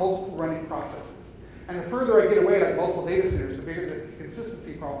across multiple running processes. And the further I get away, like multiple data centers, the bigger the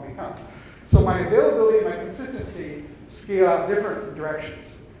consistency problem becomes. So my availability and my consistency scale out different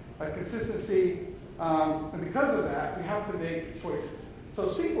directions. Consistency, and because of that, we have to make choices. So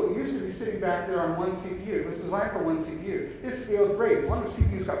SQL used to be sitting back there on one CPU. It was designed for one CPU. It scaled great. As long as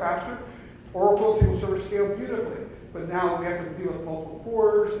CPUs got faster, Oracle SQL Server scaled beautifully. But now we have to deal with multiple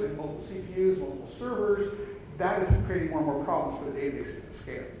cores and multiple CPUs, multiple servers. That is creating more and more problems for the databases to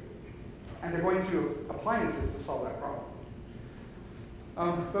scale. And they're going to appliances to solve that problem.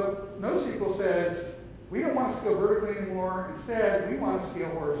 But NoSQL says, we don't want to scale vertically anymore. Instead, we want to scale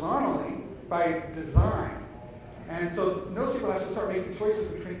horizontally by design. And so NoSQL has to start making choices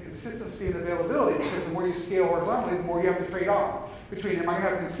between consistency and availability, because the more you scale horizontally, the more you have to trade off between, am I going to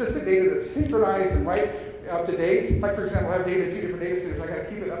have consistent data that's synchronized and right up to date? Like, for example, I have data in 2 different data centers. I got to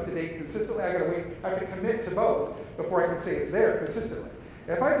keep it up to date consistently. I have to commit to both before I can say it's there consistently.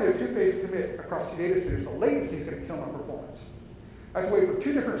 If I do a 2-phase commit across 2 data centers, the latency is going to kill my performance. I have to wait for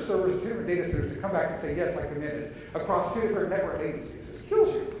 2 different servers, 2 different data centers to come back and say, yes, I committed, across 2 different network latencies. This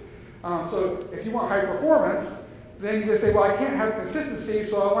kills you. So if you want high performance, then you're going to say, well, I can't have consistency,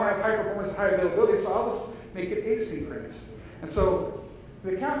 so I want to have high performance and high availability, so I'll just make it asynchronous. And so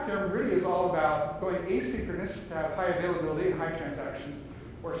the CAP theorem really is all about going asynchronous to have high availability and high transactions,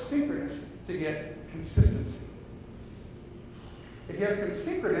 or synchronous to get consistency. If you have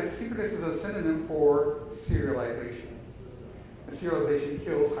synchronous is a synonym for serialization. And serialization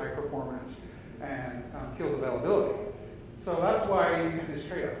kills high performance and kills availability. So that's why you have this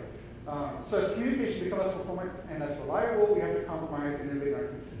trade-off. So as communication becomes less performant and less reliable, we have to compromise and innovate on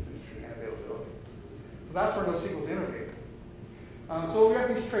consistency and availability. So that's where NoSQL is innovating. So we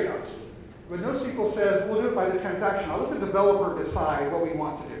have these trade-offs. But NoSQL says, we'll do it by the transaction. I'll let the developer decide what we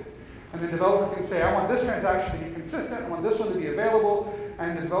want to do. And the developer can say, I want this transaction to be consistent, I want this one to be available,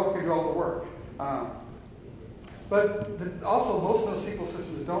 and the developer can do all the work. Also, most NoSQL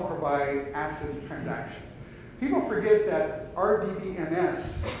systems don't provide ACID transactions. People forget that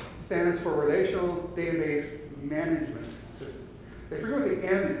RDBMS stands for Relational Database Management System. They forget what the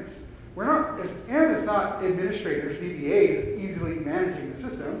M is. M is not administrators, DBAs, easily managing the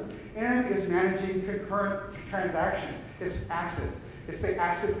system. M is managing concurrent transactions. It's ACID. It's the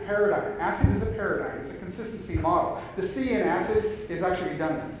ACID paradigm. ACID is a paradigm. It's a consistency model. The C in ACID is actually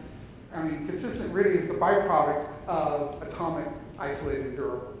redundant. I mean, consistent really is the byproduct of atomic, isolated,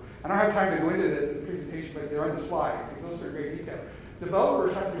 durable. I don't have time to go into the presentation, but they're on the slides. It goes through great detail.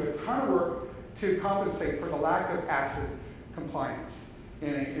 Developers have to do a ton of work to compensate for the lack of ACID compliance.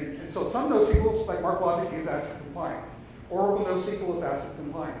 And so some NoSQLs, like MarkLogic, is ACID compliant. Oracle NoSQL is ACID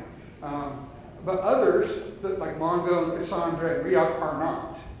compliant. But others, like Mongo, Cassandra, and React, are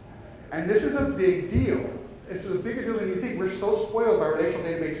not. And this is a big deal. It's a bigger deal than you think. We're so spoiled by relational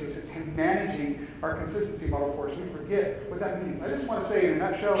databases and managing our consistency model for us, we forget what that means. I just want to say in a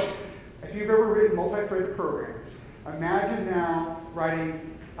nutshell, if you've ever written multi-threaded programs, imagine now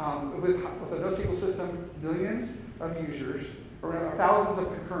writing with a NoSQL system, millions of users, or thousands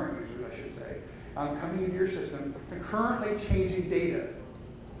of concurrent users, I should say, coming into your system, concurrently changing data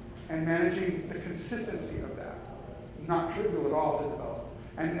and managing the consistency of that. Not trivial at all to develop.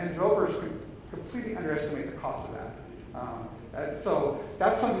 And developers completely underestimate the cost of that. So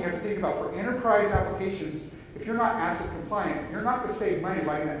that's something you have to think about for enterprise applications. If you're not ACID compliant, you're not going to save money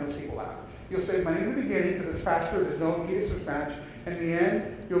writing that NoSQL app. You'll save money in the beginning because it's faster, there's no immediate mismatch, and in the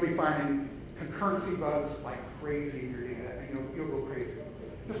end, you'll be finding concurrency bugs like crazy in your data, and you'll go crazy.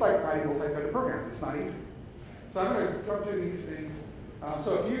 Just like writing multi-threaded programs, it's not easy. So I'm going to jump through these things.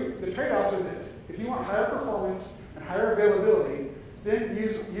 So the trade-offs are this. If you want higher performance and higher availability, then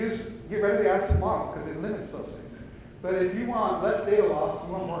get rid of the ACID model because it limits those things. But if you want less data loss,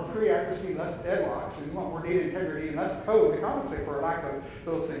 you want more query accuracy, less deadlocks, and you want more data integrity and less code to compensate for a lack of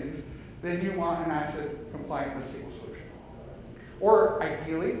those things, then you want an ACID compliant NoSQL solution. Or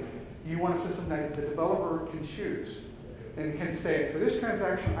ideally, you want a system that the developer can choose and can say, for this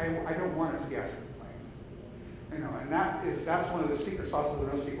transaction, I don't want it to be ACID compliant. And that's one of the secret sauces of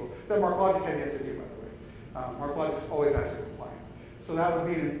NoSQL that MarkLogic has yet to do, by the way. MarkLogic is always ACID compliant. So that would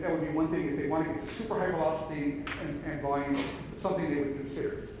be one thing if they want to get to super high velocity and volume, it's something they would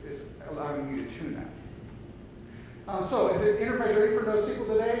consider, is allowing you to tune that. So is it enterprise ready for NoSQL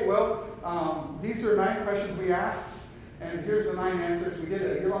today? Well, these are 9 questions we asked, and here's the 9 answers. We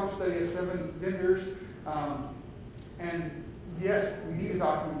did a year-long study of 7 vendors, and yes, we need a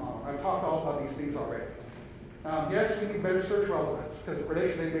document model. I've talked all about these things already. Yes, we need better search relevance, because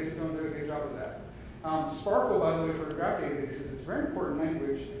relational databases don't do a good job of that. Sparkle, by the way, for graph databases is a very important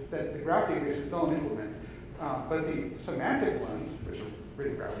language that the graph databases don't implement. But the semantic ones, which are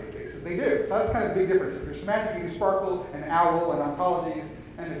really graph databases, they do. So that's kind of the big difference. If you're semantic, you do Sparkle and OWL and ontologies,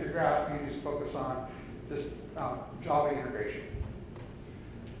 and if you're graph, you just focus on just Java integration.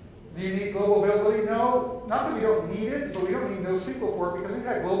 Do you need global availability? No, not that we don't need it, but we don't need NoSQL for it because we've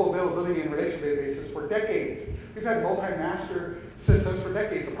had global availability in relational databases for decades. We've had multi-master systems for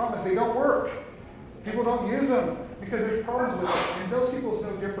decades. The problem is they don't work. People don't use them because there's problems with it. And NoSQL is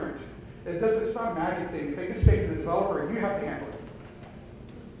no different. It's not a magic thing. If they can say to the developer, you have to handle it.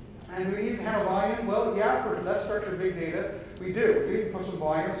 And do we need to handle volume? Well, yeah, for less structured big data, we do. We need to put some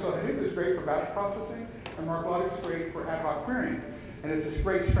volume. So Hadoop is great for batch processing, and MarkLogic is great for ad hoc querying. And it's this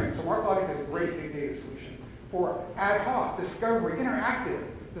great strength. So MarkLogic is a great big data solution for ad hoc discovery, interactive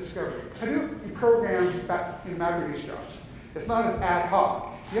discovery. Hadoop, you program in MapReduce jobs. It's not as ad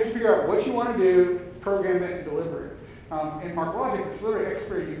hoc. You have to figure out what you want to do, program it, and deliver it. In MarkLogic, it's literally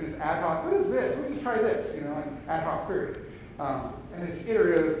X-query. You can just ad hoc. What is this? Let me just try this, and ad hoc query. And it's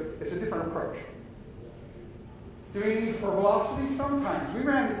iterative. It's a different approach. Do we need for velocity? Sometimes. We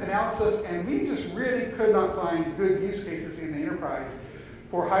ran analysis, and we just really could not find good use cases in the enterprise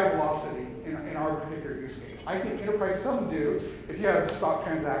for high velocity in our particular use case. I think enterprise, some do. If you have stock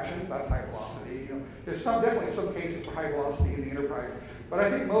transactions, that's high velocity. There's definitely some cases for high velocity in the enterprise. But I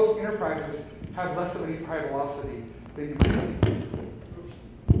think most enterprises have less of a need for high velocity than you might think.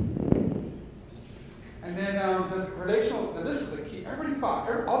 And then does relational, now this is the key. Everybody thought,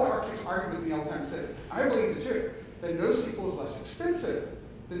 all the architects argued with me all the time, said, I believe the too, that NoSQL is less expensive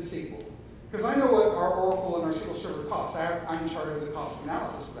than SQL. Because I know what our Oracle and our SQL Server costs. I'm in charge of the cost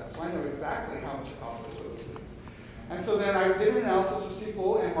analysis for that, so I know exactly how much it costs us for those things. And so then I did an analysis of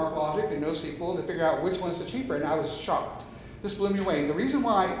SQL and MarkLogic and NoSQL to figure out which one's the cheaper, and I was shocked. This blew me away. And the reason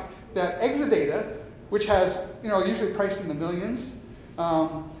why that Exadata, which has, usually priced in the millions,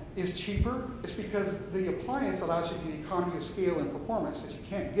 is cheaper is because the appliance allows you to get economy of scale and performance that you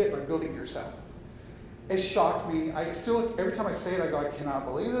can't get by building it yourself. It shocked me. I still, every time I say it, I go, I cannot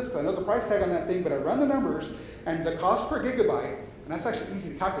believe this, because I know the price tag on that thing, but I run the numbers, and the cost per gigabyte, and that's actually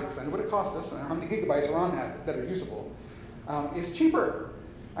easy to calculate because I know what it costs us and how many gigabytes are on that are usable, is cheaper.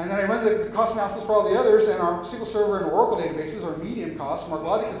 And then I run the cost analysis for all the others, and our SQL Server and Oracle databases are medium cost.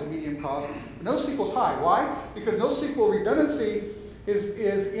 MarkLogic is a medium cost. NoSQL is high. Why? Because NoSQL redundancy is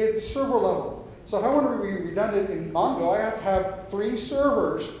at the server level. So if I want to be redundant in Mongo, I have to have 3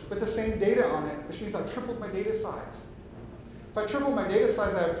 servers with the same data on it, which means I've tripled my data size. If I triple my data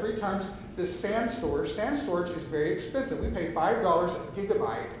size, I have 3 times this SAN storage. SAN storage is very expensive. We pay $5 a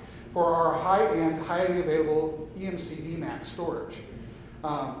gigabyte for our high-end, highly available EMC VMAX storage.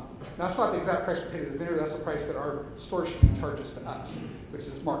 That's not the exact price we pay to the vendor. That's the price that our storage team charges to us, which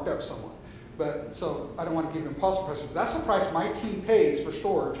is marked up somewhat. But so I don't want to give them false impressions. But that's the price my team pays for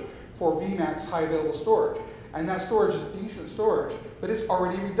storage for VMAX high available storage. And that storage is decent storage, but it's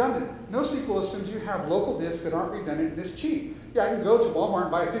already redundant. NoSQL assumes you have local disks that aren't redundant and it's cheap. Yeah, I can go to Walmart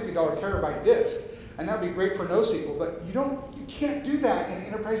and buy a $50 terabyte disk, and that'd be great for NoSQL, but you can't do that in an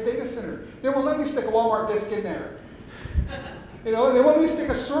enterprise data center. They won't let me stick a Walmart disk in there. You know, they won't let me stick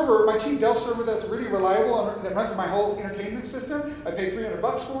a server, my cheap Dell server that's really reliable and that runs my whole entertainment system. I paid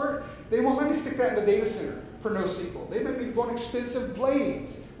 $300 for it. They won't let me stick that in the data center for NoSQL. They make me go on expensive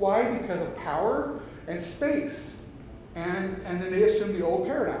blades. Why? Because of power and space. And then they assume the old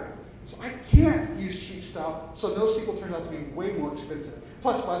paradigm. So I can't use cheap stuff, so NoSQL turns out to be way more expensive.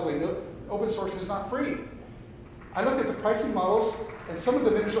 Plus, by the way, open source is not free. I look at the pricing models, and some of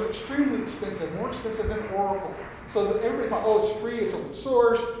the vendors are extremely expensive, more expensive than Oracle. So that everybody thought, oh, it's free, it's open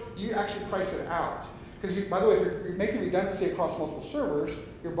source. You actually price it out. Because, by the way, if you're making redundancy across multiple servers,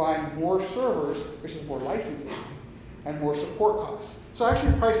 you're buying more servers, which is more licenses, and more support costs. So I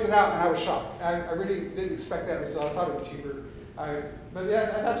actually priced it out, and I was shocked. I really didn't expect that result. I thought it would be cheaper. But yeah,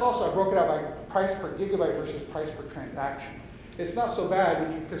 that's also, I broke it out by price per gigabyte versus price per transaction. It's not so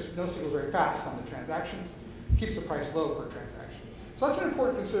bad because NoSQL is very fast on the transactions. Keeps the price low per transaction. So that's an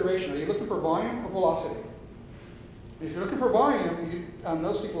important consideration. Are you looking for volume or velocity? If you're looking for volume,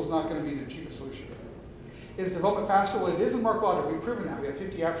 NoSQL is not going to be the cheapest solution. Is development faster? Well, it is in MarkLogic. We've proven that. We have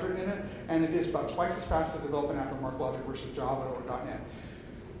 50 apps written in it, and it is about twice as fast to develop an app in MarkLogic versus Java or .NET.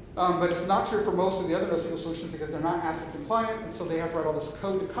 But it's not true for most of the other NoSQL solutions because they're not ACID compliant, and so they have to write all this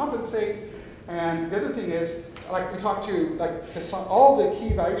code to compensate. And the other thing is, like we talked to, like all the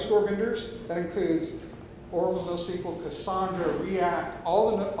key value store vendors, that includes Oracle's NoSQL, Cassandra, React,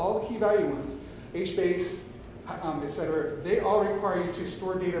 all the key value ones, HBase, et cetera, they all require you to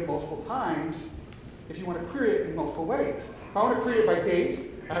store data multiple times if you want to query it in multiple ways. If I want to query it by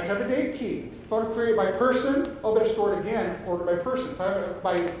date, I have to have a date key. If I want to query it by person, I'll better store it again, order by person. If I have it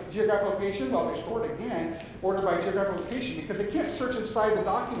by geographic location, well, I'll better store it again, order by geographic location, because they can't search inside the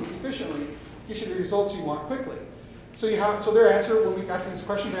documents efficiently to get you the results you want quickly. So their answer, when we ask these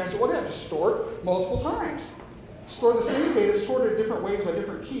questions, their answer, well, yeah, just store it multiple times. Store the same data sorted different ways by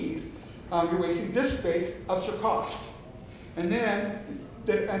different keys. You're wasting disk space, ups your cost. And then,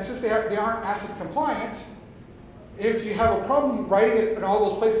 since they aren't ACID compliant, if you have a problem writing it in all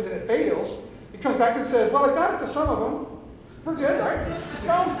those places and it fails, it comes back and says, well, I got it to some of them. We're good, right?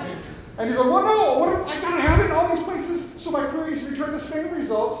 So, and you go, well, no, I got to have it in all these places so my queries return the same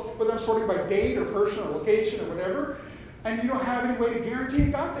results, whether I'm sorting by date or person or location or whatever, and you don't have any way to guarantee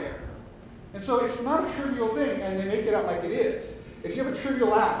it got there. And so it's not a trivial thing, and they make it out like it is. If you have a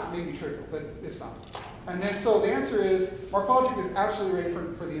trivial app, it may be trivial, but it's not. And then so the answer is, MarkLogic is absolutely ready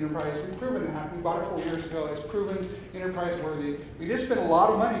for the enterprise. We've proven that. We bought it 4 years ago. It's proven enterprise worthy. We did spend a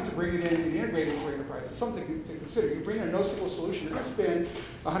lot of money to bring it in and integrate it into enterprise. It's something to consider. You bring in a NoSQL solution, you're going to spend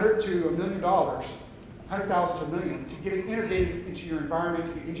 $100 to $1 million, $100,000 to $1 million to get it integrated into your environment,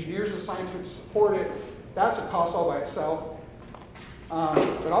 to get engineers assigned to it, to support it. That's a cost all by itself.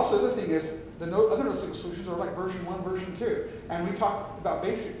 But also the other thing is, the other NoSQL solutions are like version 1, version 2. And we talk about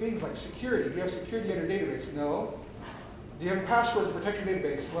basic things like security. Do you have security in your database? No. Do you have a password to protect your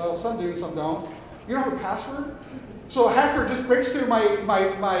database? Well, some do, some don't. You don't have a password? So a hacker just breaks through my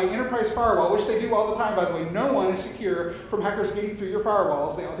enterprise firewall, which they do all the time, by the way. No one is secure from hackers getting through your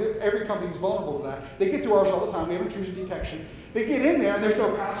firewalls. Every company is vulnerable to that. They get through ours all the time. We have intrusion detection. They get in there, and there's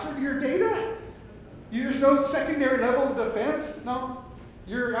no password to your data? There's no secondary level of defense? No.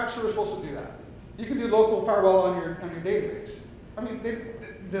 You're absolutely supposed to do that. You can do local firewall on your database. I mean,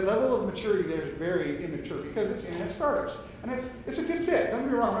 the level of maturity there is very immature because it's internet startups. And it's a good fit. Don't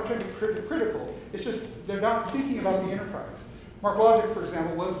get me wrong, I'm not trying to be critical. It's just they're not thinking about the enterprise. MarkLogic, for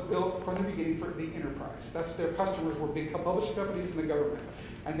example, was built from the beginning for the enterprise. That's their customers were big publishing companies and the government.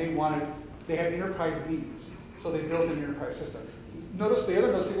 And they had enterprise needs. So they built an enterprise system. Notice the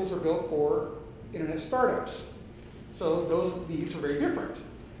other NoSQLs are built for internet startups. So those needs are very different.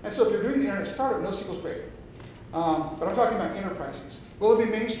 And so if you're doing the internet startup, NoSQL is great. But I'm talking about enterprises. Will it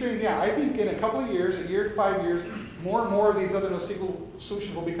be mainstream? Yeah, I think in a couple of years, a year to 5 years, more and more of these other NoSQL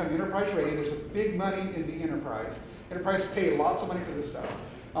solutions will become enterprise ready. There's a big money in the enterprise. Enterprises pay lots of money for this stuff.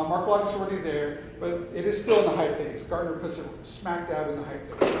 MarkLogic's already there, but it is still in the hype phase. Gartner puts it smack dab in the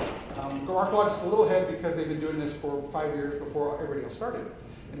hype phase. MarkLogic's a little ahead because they've been doing this for 5 years before everybody else started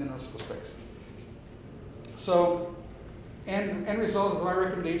in the NoSQL space. So end result is my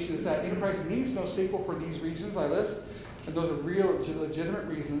recommendation is that enterprise needs NoSQL for these reasons I list, and those are real legitimate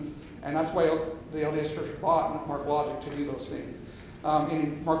reasons, and that's why the LDS Church bought MarkLogic to do those things.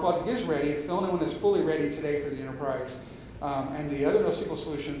 And MarkLogic is ready. It's the only one that's fully ready today for the enterprise, and the other NoSQL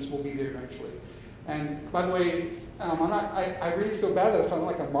solutions will be there eventually. And by the way, I really feel bad that it sounds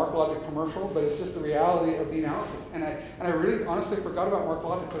like a MarkLogic commercial, but it's just the reality of the analysis. And I really honestly forgot about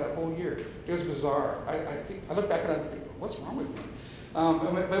MarkLogic for that whole year. It was bizarre. I look back and I was thinking, what's wrong with me?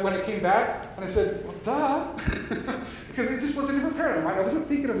 But when I came back and I said, well, duh, because it just was a different paradigm, right? I wasn't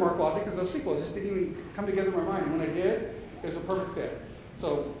thinking of MarkLogic as NoSQL. It just didn't even come together in my mind. And when I did, it was a perfect fit.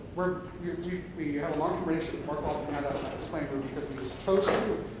 So we have a long-term relationship with MarkLogic now. That's not a disclaimer because we just chose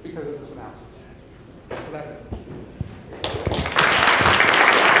to because of this analysis. So that's it.